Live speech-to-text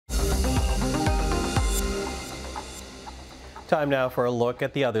Time now for a look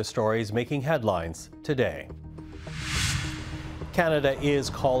at the other stories making headlines today. Canada is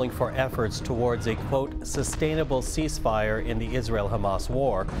calling for efforts towards a, quote, sustainable ceasefire in the Israel-Hamas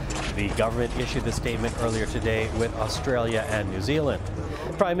war. The government issued the statement earlier today with Australia and New Zealand.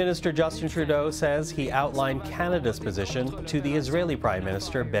 Prime Minister Justin Trudeau says he outlined Canada's position to the Israeli Prime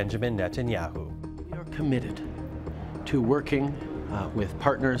Minister Benjamin Netanyahu. We are committed to working with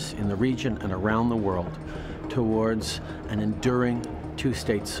partners in the region and around the world towards an enduring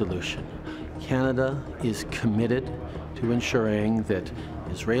two-state solution. Canada is committed to ensuring that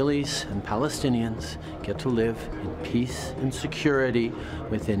Israelis and Palestinians get to live in peace and security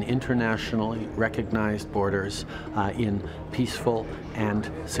within internationally recognized borders in peaceful and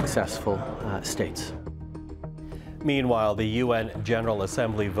successful states. Meanwhile, the UN General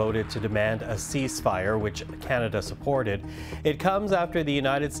Assembly voted to demand a ceasefire, which Canada supported. It comes after the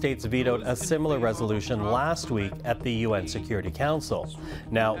United States vetoed a similar resolution last week at the UN Security Council.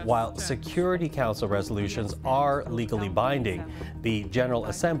 Now, while Security Council resolutions are legally binding, the General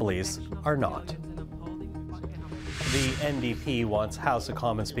Assemblies are not. The NDP wants House of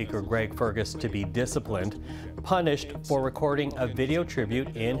Commons Speaker Greg Fergus to be disciplined, punished for recording a video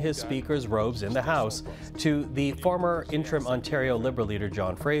tribute in his speaker's robes in the House to the former interim Ontario Liberal leader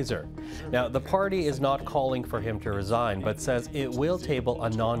John Fraser. Now, the party is not calling for him to resign, but says it will table a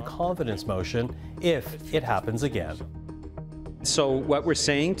non-confidence motion if it happens again. So what we're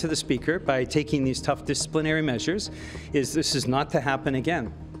saying to the Speaker by taking these tough disciplinary measures is this is not to happen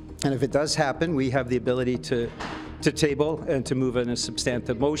again. And if it does happen, we have the ability to table and to move in a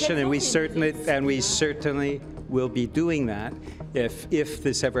substantive motion, and we certainly will be doing that if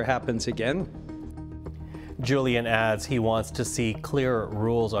this ever happens again. Julian adds he wants to see clearer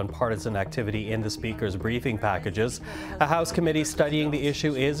rules on partisan activity in the Speaker's briefing packages. A House committee studying the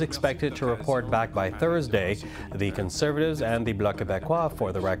issue is expected to report back by Thursday. The Conservatives and the Bloc Québécois,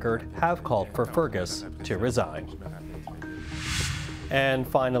 for the record, have called for Fergus to resign. And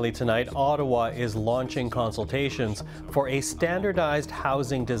finally tonight, Ottawa is launching consultations for a standardized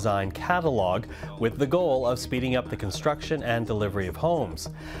housing design catalog with the goal of speeding up the construction and delivery of homes.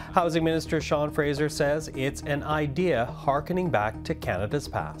 Housing Minister Sean Fraser says it's an idea harkening back to Canada's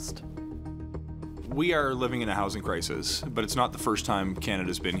past. We are living in a housing crisis, but it's not the first time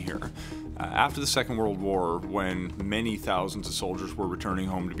Canada's been here. After the Second World War, when many thousands of soldiers were returning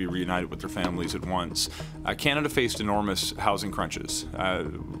home to be reunited with their families at once, Canada faced enormous housing crunches.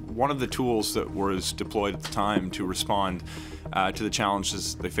 One of the tools that was deployed at the time to respond to the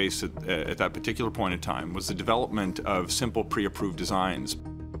challenges they faced at that particular point in time was the development of simple pre-approved designs.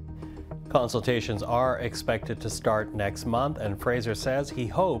 Consultations are expected to start next month, and Fraser says he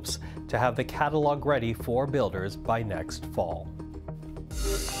hopes to have the catalog ready for builders by next fall.